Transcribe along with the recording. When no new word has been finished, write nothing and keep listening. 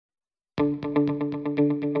Hello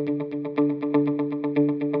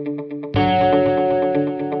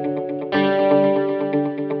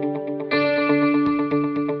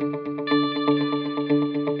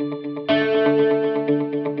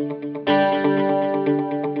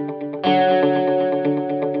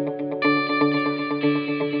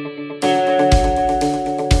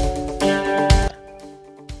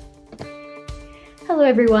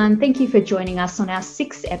everyone, thank you for joining us on our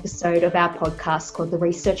 6th episode of our podcast called The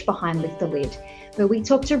Research Behind Lift the Lid, where we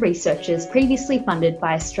talk to researchers previously funded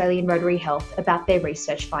by Australian Rotary Health about their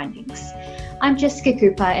research findings. I'm Jessica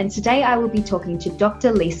Cooper, and today I will be talking to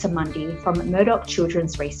Dr. Lisa Mundy from Murdoch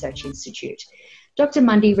Children's Research Institute. Dr.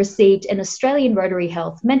 Mundy received an Australian Rotary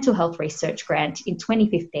Health mental health research grant in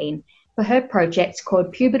 2015 for her project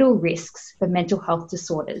called Pubertal Risks for Mental Health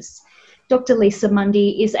Disorders. Dr. Lisa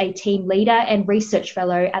Mundy is a team leader and research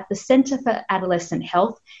fellow at the Centre for Adolescent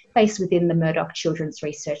Health based within the Murdoch Children's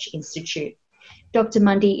Research Institute. Dr.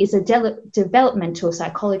 Mundy is a developmental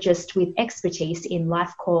psychologist with expertise in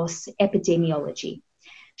life course epidemiology.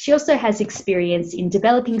 She also has experience in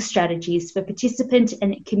developing strategies for participant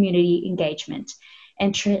and community engagement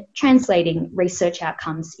and translating research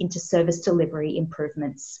outcomes into service delivery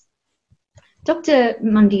improvements. Dr.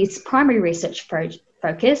 Mundy's primary research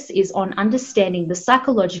focus is on understanding the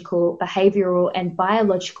psychological, behavioural and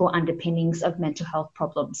biological underpinnings of mental health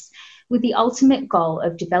problems, with the ultimate goal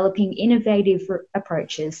of developing innovative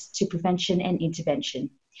approaches to prevention and intervention.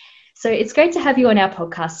 So it's great to have you on our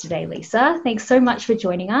podcast today, Lisa. Thanks so much for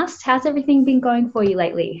joining us. How's everything been going for you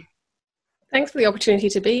lately? Thanks for the opportunity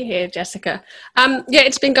to be here, Jessica.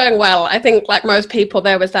 It's been going well. I think, like most people,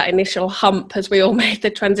 there was that initial hump as we all made the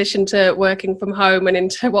transition to working from home and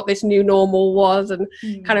into what this new normal was and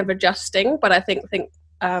kind of adjusting. But I think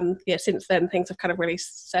since then things have kind of really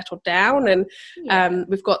settled down and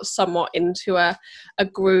we've got somewhat into a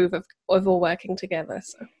groove of all working together.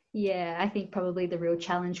 So. Yeah, I think probably the real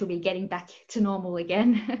challenge will be getting back to normal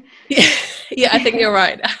again. Yeah, I think you're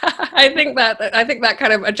right. I think that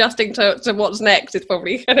kind of adjusting to what's next is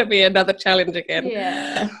probably going to be another challenge again.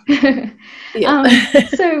 Yeah. Yeah.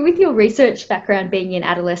 So with your research background being in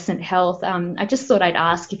adolescent health, I just thought I'd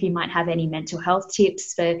ask if you might have any mental health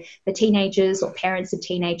tips for teenagers or parents of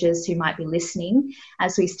teenagers who might be listening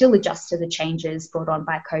as we still adjust to the changes brought on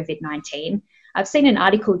by COVID-19. I've seen an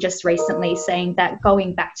article just recently saying that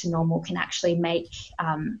going back to normal can actually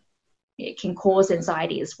it can cause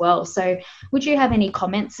anxiety as well. So would you have any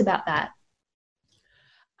comments about that?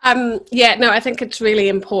 I think it's a really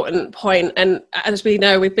important point. And as we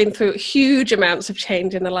know, we've been through huge amounts of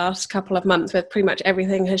change in the last couple of months where pretty much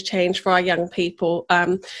everything has changed for our young people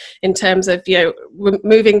in terms of,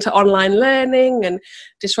 moving to online learning and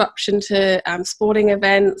disruption to sporting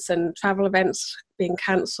events and travel events being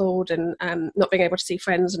cancelled and not being able to see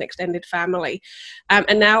friends and extended family.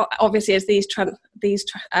 And now, obviously, as these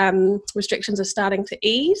restrictions are starting to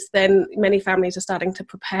ease, then many families are starting to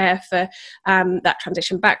prepare for that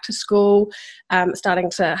transition back to school,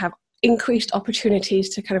 starting to have increased opportunities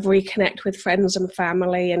to kind of reconnect with friends and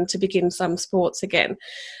family and to begin some sports again.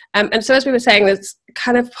 And so as we were saying, there's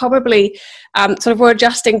kind of probably we're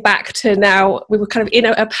adjusting back to now. We were kind of in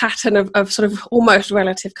a pattern of sort of almost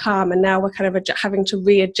relative calm, and now we're kind of having to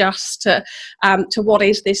readjust to what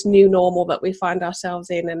is this new normal that we find ourselves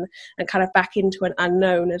in, and kind of back into an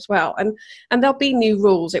unknown as well. And there'll be new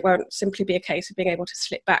rules. It won't simply be a case of being able to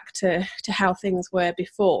slip back to how things were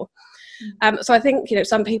before. So I think,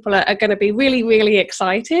 some people are going to be really, really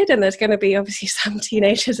excited, and there's going to be obviously some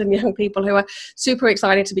teenagers and young people who are super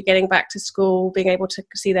excited to be getting back to school, being able to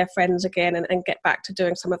see their friends again and get back to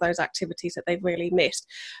doing some of those activities that they've really missed.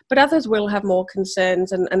 But others will have more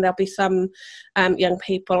concerns, and there'll be some young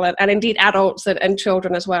people and indeed adults and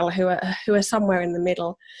children as well who are somewhere in the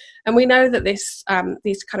middle. And we know that these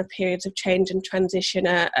kind of periods of change and transition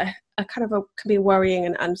are can be a worrying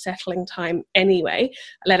and unsettling time anyway,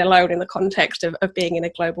 let alone in the context of being in a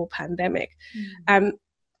global pandemic.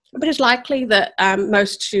 But it's likely that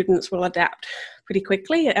most students will adapt pretty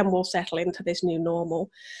quickly and will settle into this new normal.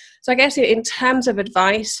 So I guess in terms of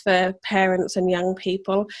advice for parents and young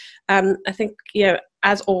people, I think,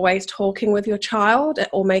 as always, talking with your child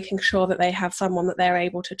or making sure that they have someone that they're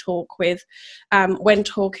able to talk with. When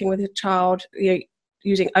talking with your child,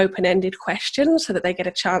 using open-ended questions so that they get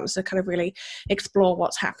a chance to kind of really explore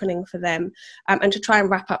what's happening for them, and to try and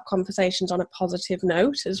wrap up conversations on a positive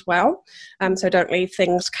note as well. So don't leave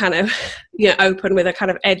things kind of open with a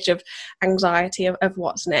kind of edge of anxiety of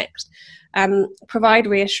what's next. Provide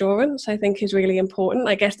reassurance, I think, is really important.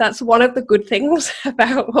 I guess that's one of the good things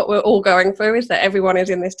about what we're all going through, is that everyone is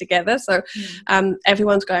in this together. So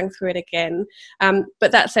everyone's going through it again.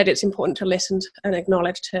 But that said, it's important to listen and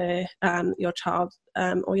acknowledge to your child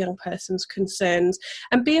or young person's concerns,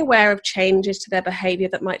 and be aware of changes to their behaviour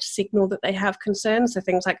that might signal that they have concerns. So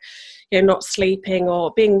things like not sleeping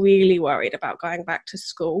or being really worried about going back to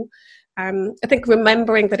school. I think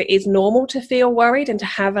remembering that it is normal to feel worried and to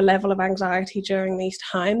have a level of anxiety during these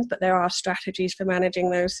times, but there are strategies for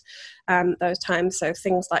managing those times. So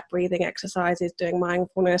things like breathing exercises, doing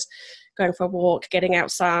mindfulness, going for a walk, getting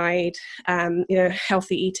outside,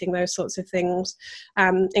 healthy eating, those sorts of things.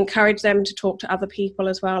 Encourage them to talk to other people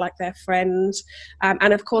as well, like their friends.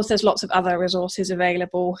 And of course, there's lots of other resources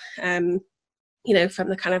available. From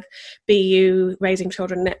the kind of BU, Raising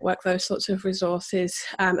Children Network, those sorts of resources,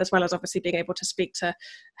 as well as obviously being able to speak to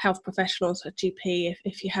health professionals, a GP,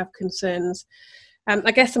 if you have concerns.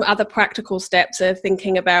 I guess some other practical steps are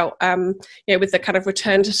thinking about, with the kind of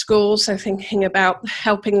return to school, so thinking about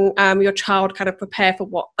helping your child kind of prepare for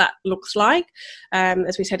what that looks like.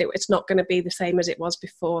 As we said, it's not going to be the same as it was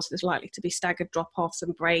before, so there's likely to be staggered drop-offs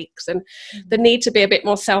and breaks, and the need to be a bit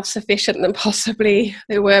more self-sufficient than possibly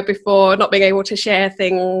they were before, not being able to share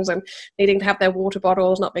things and needing to have their water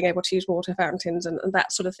bottles, not being able to use water fountains and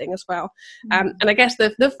that sort of thing as well. And I guess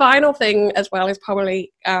the final thing as well is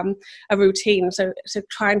probably a routine. So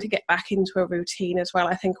trying to get back into a routine as well.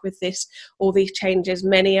 I think with all these changes,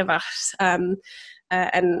 many of us and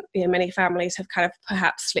many families have kind of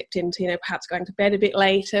perhaps slipped into perhaps going to bed a bit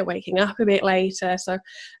later, waking up a bit later. So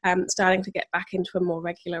starting to get back into a more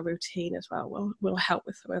regular routine as well will help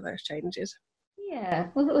with some of those changes. Yeah,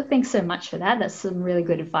 well, thanks so much for that. That's some really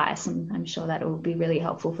good advice, and I'm sure that will be really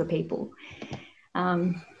helpful for people.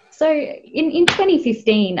 So in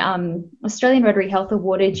 2015, Australian Rotary Health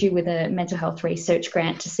awarded you with a mental health research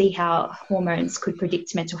grant to see how hormones could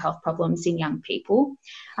predict mental health problems in young people.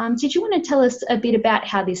 Did you want to tell us a bit about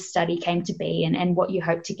how this study came to be and what you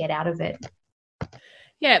hope to get out of it?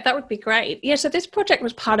 Yeah, that would be great. Yeah, so this project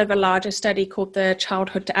was part of a larger study called the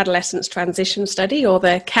Childhood to Adolescence Transition Study, or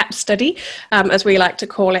the CAT study, as we like to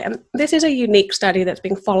call it. And this is a unique study that's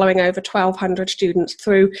been following over 1,200 students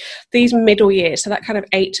through these middle years, so that kind of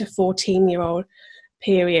 8 to 14-year-old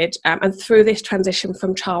period, and through this transition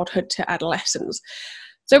from childhood to adolescence.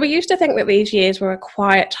 So we used to think that these years were a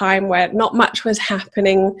quiet time where not much was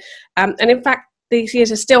happening, and in fact, these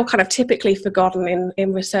years are still kind of typically forgotten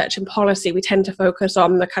in research and policy. We tend to focus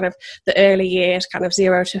on the kind of the early years, kind of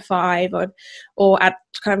 0 to 5, or at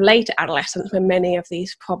kind of late adolescence, when many of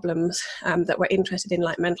these problems that we're interested in,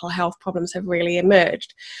 like mental health problems, have really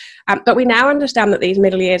emerged. But we now understand that these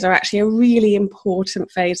middle years are actually a really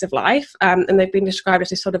important phase of life, and they've been described as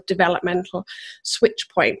this sort of developmental switch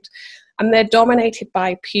point. And they're dominated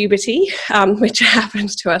by puberty, which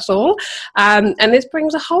happens to us all. And this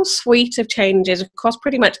brings a whole suite of changes across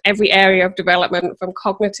pretty much every area of development, from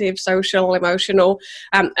cognitive, social, emotional,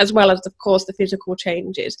 as well as, of course, the physical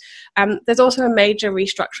changes. There's also a major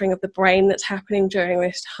restructuring of the brain that's happening during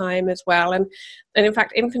this time as well. And in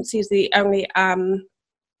fact, infancy is the only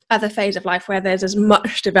other phase of life where there's as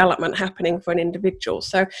much development happening for an individual.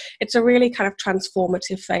 So it's a really kind of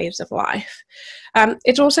transformative phase of life.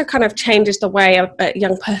 It also kind of changes the way a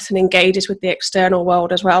young person engages with the external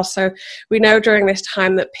world as well. So we know during this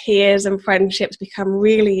time that peers and friendships become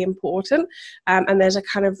really important, and there's a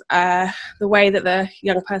kind of the way that the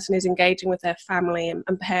young person is engaging with their family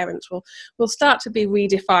and parents will start to be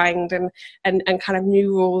redefined, and kind of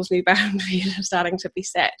new rules, new boundaries are starting to be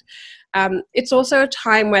set. It's also a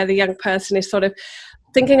time where the young person is sort of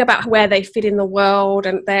thinking about where they fit in the world,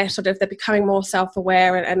 and they're becoming more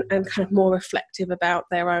self-aware and kind of more reflective about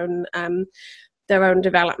their own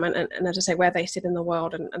development and as I say, where they sit in the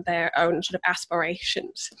world and their own sort of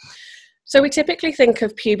aspirations. So we typically think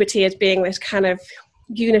of puberty as being this kind of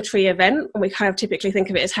unitary event, and we kind of typically think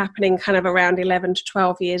of it as happening kind of around 11 to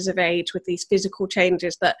 12 years of age, with these physical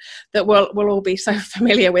changes that we'll all be so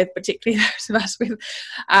familiar with, particularly those of us with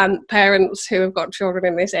parents who have got children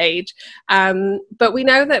in this age. But we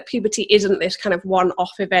know that puberty isn't this kind of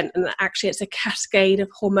one-off event, and that actually it's a cascade of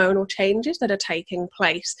hormonal changes that are taking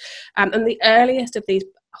place. And the earliest of these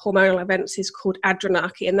hormonal events is called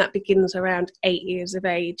adrenarche, and that begins around 8 years of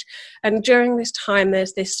age. And during this time,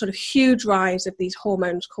 there's this sort of huge rise of these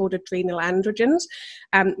hormones called adrenal androgens,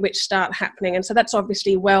 which start happening. And so that's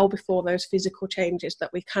obviously well before those physical changes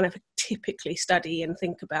that we kind of typically study and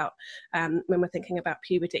think about when we're thinking about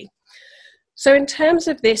puberty. So in terms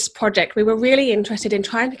of this project, we were really interested in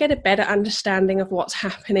trying to get a better understanding of what's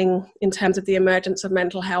happening in terms of the emergence of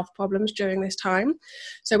mental health problems during this time.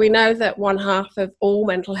 So we know that 1/2 of all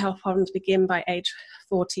mental health problems begin by age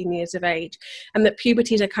 14 years of age, and that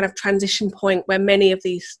puberty is a kind of transition point where many of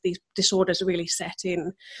these disorders really set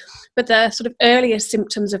in. But the sort of earliest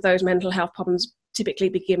symptoms of those mental health problems typically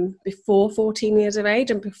begin before 14 years of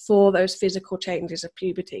age and before those physical changes of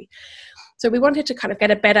puberty. So we wanted to kind of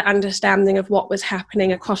get a better understanding of what was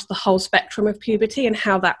happening across the whole spectrum of puberty and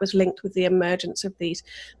how that was linked with the emergence of these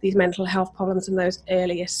mental health problems and those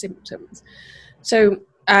earliest symptoms. So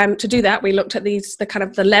to do that, we looked at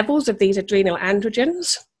the levels of these adrenal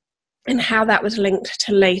androgens and how that was linked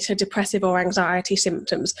to later depressive or anxiety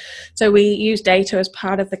symptoms. So we used data as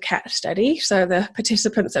part of the cat study. So the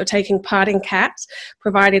participants that were taking part in cats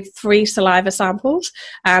provided 3 saliva samples,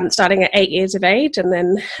 starting at 8 years of age and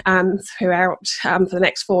then throughout for the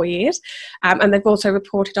next 4 years. And they've also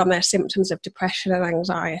reported on their symptoms of depression and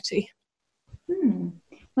anxiety.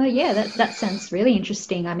 Well, yeah, that sounds really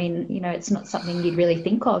interesting. I mean, it's not something you'd really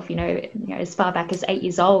think of, as far back as 8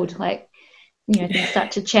 years old, like, things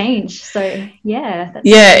start to change. So yeah,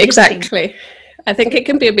 exactly. I think it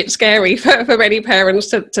can be a bit scary for many parents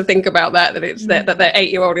to think about that it's that their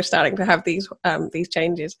 8-year-old is starting to have these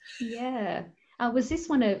changes. Yeah. Was this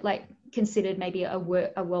one considered maybe a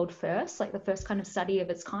world first, like the first kind of study of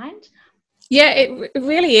its kind? Yeah, it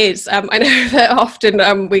really is. I know that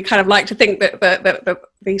often we kind of like to think that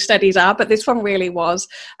these studies are, but this one really was.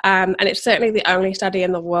 And it's certainly the only study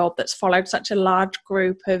in the world that's followed such a large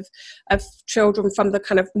group of children from the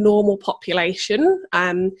kind of normal population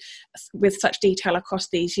with such detail across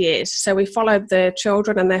these years. So we followed the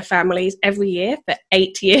children and their families every year for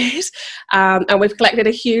 8 years. And we've collected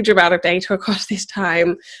a huge amount of data across this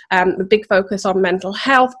time. The big focus on mental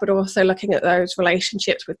health, but also looking at those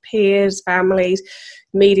relationships with peers, families,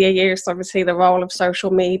 media use, obviously the role of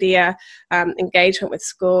social media, engagement with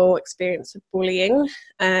school, experience of bullying,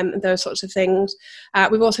 and those sorts of things.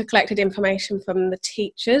 We've also collected information from the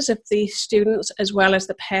teachers of these students as well as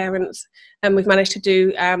the parents, and we've managed to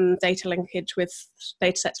do data linkage with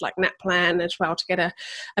data sets like NAPLAN as well to get a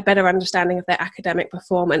better understanding of their academic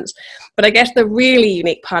performance. But I guess the really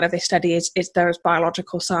unique part of this study is those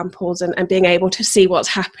biological samples and being able to see what's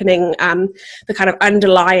happening, the kind of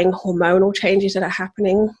underlying hormonal changes that are happening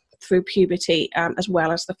through puberty, as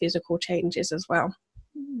well as the physical changes as well.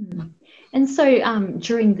 And so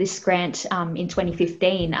during this grant in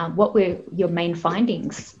 2015, what were your main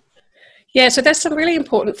findings? Yeah, so there's some really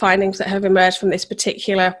important findings that have emerged from this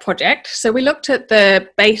particular project. So we looked at the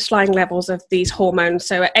baseline levels of these hormones.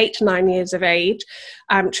 So at 8 to 9 years of age,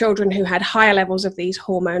 children who had higher levels of these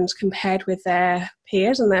hormones compared with their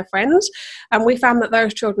peers and their friends. And we found that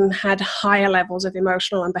those children had higher levels of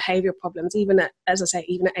emotional and behavioural problems, even at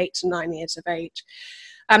 8 to 9 years of age.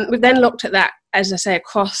 We've then looked at that, as I say,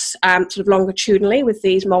 across sort of longitudinally with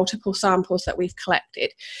these multiple samples that we've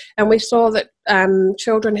collected. And we saw that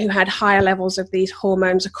children who had higher levels of these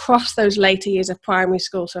hormones across those later years of primary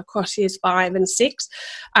school, so across years 5 and 6,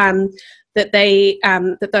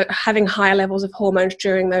 that having higher levels of hormones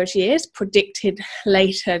during those years predicted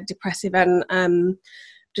later depressive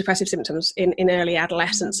symptoms in early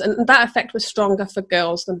adolescence, and that effect was stronger for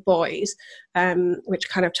girls than boys, which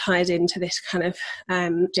kind of ties into this kind of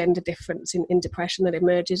gender difference in depression that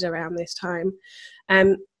emerges around this time.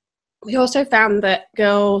 We also found that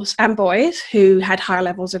girls and boys who had higher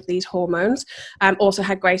levels of these hormones also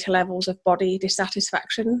had greater levels of body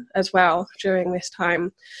dissatisfaction as well during this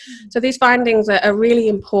time. So these findings are really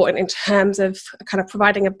important in terms of kind of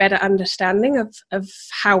providing a better understanding of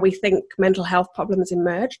how we think mental health problems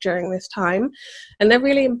emerge during this time. And they're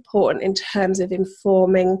really important in terms of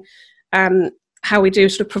informing how we do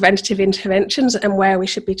sort of preventative interventions and where we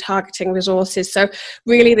should be targeting resources. So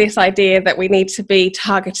really this idea that we need to be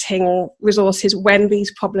targeting resources when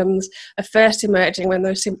these problems are first emerging, when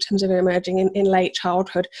those symptoms are emerging in late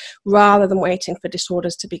childhood, rather than waiting for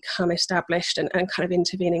disorders to become established and kind of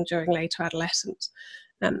intervening during later adolescence.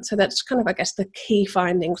 So that's kind of, I guess, the key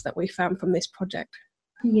findings that we found from this project.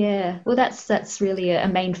 Yeah, well, that's really a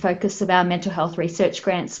main focus of our mental health research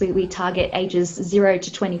grants. We target ages 0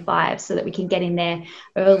 to 25 so that we can get in there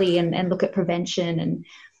early and look at prevention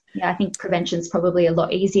Yeah, I think prevention is probably a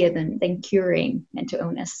lot easier than curing mental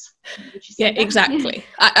illness. Would you say Yeah, that? exactly.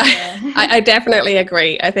 Yeah. I definitely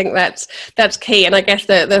agree. I think that's key. And I guess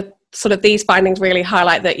the sort of these findings really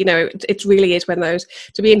highlight that, it really is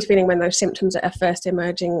to be intervening when those symptoms are first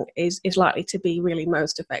emerging is likely to be really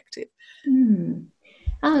most effective.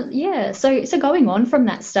 Yeah. So going on from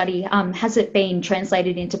that study, has it been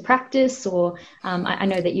translated into practice, or I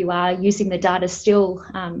know that you are using the data still,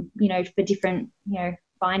 for different,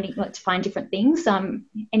 finding, like, to find different things.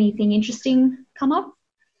 Anything interesting come up?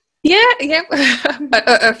 Yeah,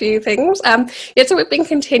 a few things. So we've been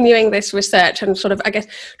continuing this research and sort of, I guess,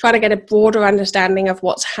 trying to get a broader understanding of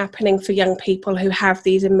what's happening for young people who have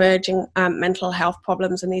these emerging mental health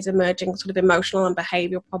problems and these emerging sort of emotional and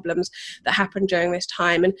behavioural problems that happen during this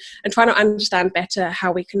time, and trying to understand better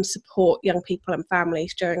how we can support young people and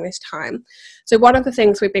families during this time. So one of the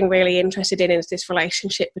things we've been really interested in is this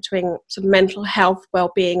relationship between sort of mental health,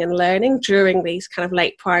 well-being and learning during these kind of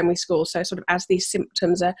late primary school, so sort of as these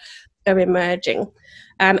symptoms are emerging.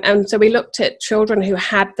 And so we looked at children who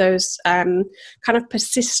had those kind of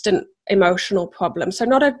persistent emotional problems. So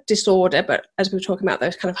not a disorder, but as we were talking about,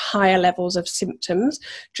 those kind of higher levels of symptoms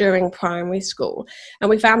during primary school. And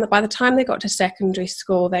we found that by the time they got to secondary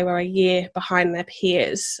school, they were a year behind their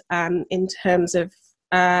peers in terms of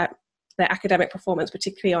their academic performance,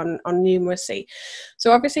 particularly on numeracy.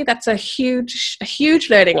 So obviously that's a huge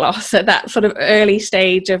learning loss at that sort of early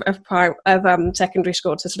stage of secondary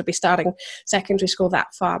school, to sort of be starting secondary school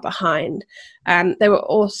that far behind. They were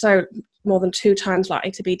also more than 2 times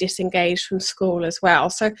likely to be disengaged from school as well.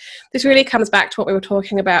 So this really comes back to what we were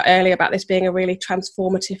talking about earlier, about this being a really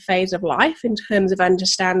transformative phase of life in terms of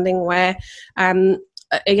understanding where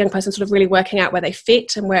a young person sort of really working out where they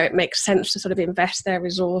fit and where it makes sense to sort of invest their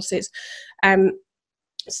resources.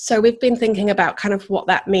 So we've been thinking about kind of what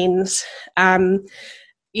that means,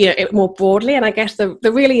 more broadly. And I guess the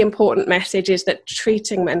really important message is that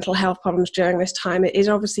treating mental health problems during this time is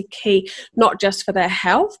obviously key, not just for their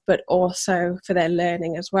health, but also for their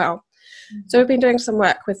learning as well. So we've been doing some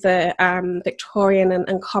work with the Victorian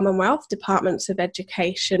and Commonwealth Departments of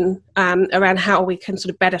Education around how we can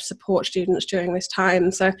sort of better support students during this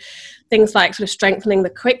time. So things like sort of strengthening the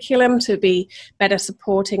curriculum to be better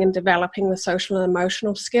supporting and developing the social and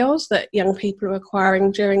emotional skills that young people are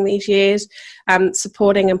acquiring during these years,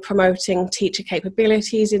 supporting and promoting teacher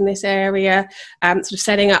capabilities in this area, sort of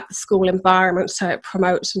setting up the school environment so it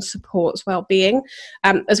promotes and supports well-being,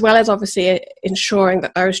 as well as obviously ensuring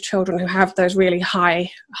that those children who have those really high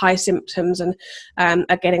symptoms and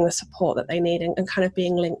are getting the support that they need, and kind of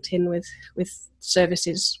being linked in with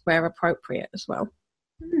services where appropriate as well.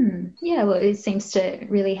 Yeah, well, it seems to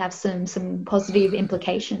really have some positive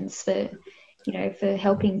implications for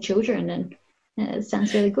helping children, and it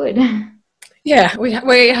sounds really good. Yeah,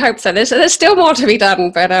 we hope so. There's still more to be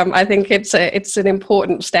done, but I think it's an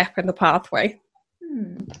important step in the pathway.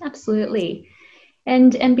 Absolutely.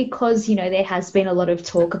 And because, there has been a lot of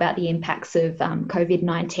talk about the impacts of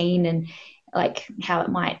COVID-19 and like how it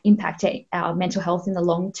might impact our mental health in the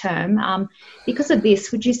long term. Because of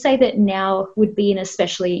this, would you say that now would be an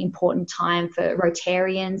especially important time for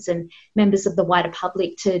Rotarians and members of the wider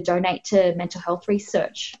public to donate to mental health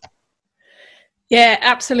research? Yeah,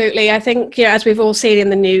 absolutely. I think, as we've all seen in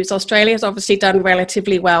the news, Australia's obviously done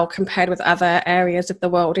relatively well compared with other areas of the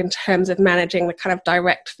world in terms of managing the kind of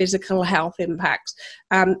direct physical health impacts.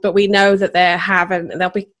 But we know that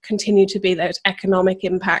there'll continue to be those economic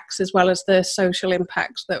impacts as well as the social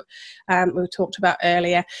impacts that we talked about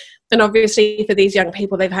earlier. And obviously for these young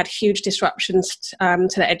people, they've had huge disruptions to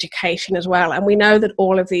their education as well. And we know that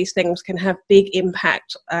all of these things can have big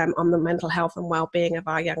impact on the mental health and well-being of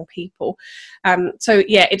our young people. So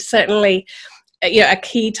yeah, it's certainly a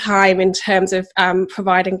key time in terms of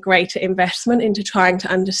providing greater investment into trying to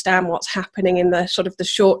understand what's happening in the sort of the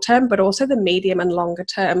short term, but also the medium and longer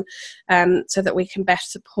term, so that we can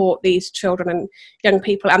best support these children and young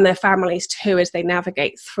people and their families too as they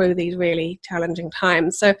navigate through these really challenging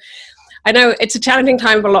times. So I know it's a challenging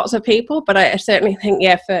time for lots of people, but I certainly think,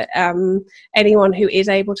 for anyone who is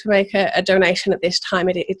able to make a donation at this time,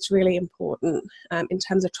 it's really important in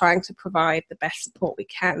terms of trying to provide the best support we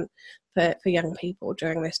can for young people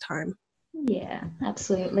during this time. Yeah,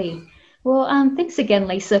 absolutely. Well, thanks again,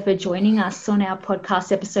 Lisa, for joining us on our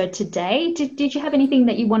podcast episode today. Did you have anything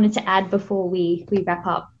that you wanted to add before we wrap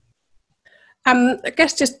up? I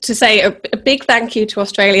guess just to say a big thank you to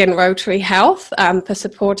Australian Rotary Health for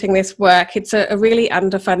supporting this work. It's a really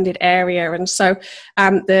underfunded area, and so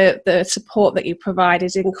the support that you provide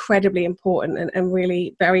is incredibly important and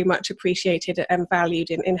really very much appreciated and valued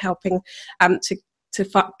in helping to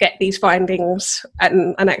get these findings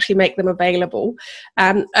and actually make them available.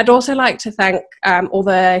 I'd also like to thank all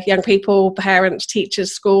the young people, parents,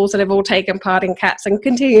 teachers, schools that have all taken part in CATS and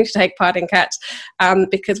continue to take part in CATS,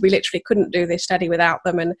 because we literally couldn't do this study without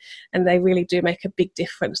them, and they really do make a big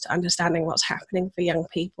difference to understanding what's happening for young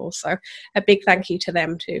people. So a big thank you to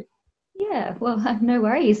them too. Yeah, well, no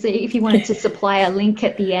worries. If you wanted to supply a link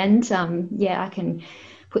at the end, I can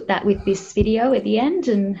put that with this video at the end,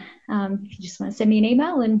 and if you just want to send me an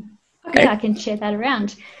email, and I can share that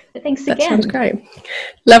around. But thanks again. That sounds great.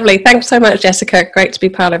 Lovely. Thanks so much, Jessica. Great to be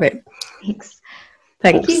part of it. Thanks.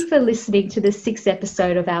 Thanks. Thank you for listening to the 6th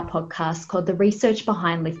episode of our podcast called The Research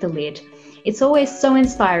Behind Lift the Lid. It's always so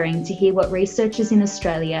inspiring to hear what researchers in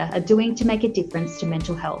Australia are doing to make a difference to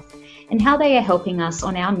mental health, and how they are helping us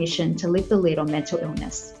on our mission to lift the lid on mental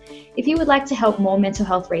illness. If you would like to help more mental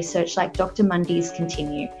health research like Dr. Mundy's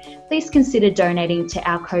continue, please consider donating to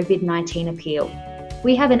our COVID-19 appeal.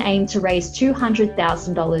 We have an aim to raise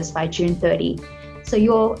 $200,000 by June 30, so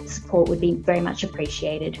your support would be very much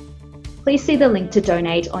appreciated. Please see the link to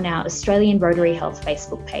donate on our Australian Rotary Health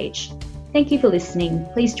Facebook page. Thank you for listening.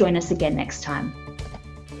 Please join us again next time.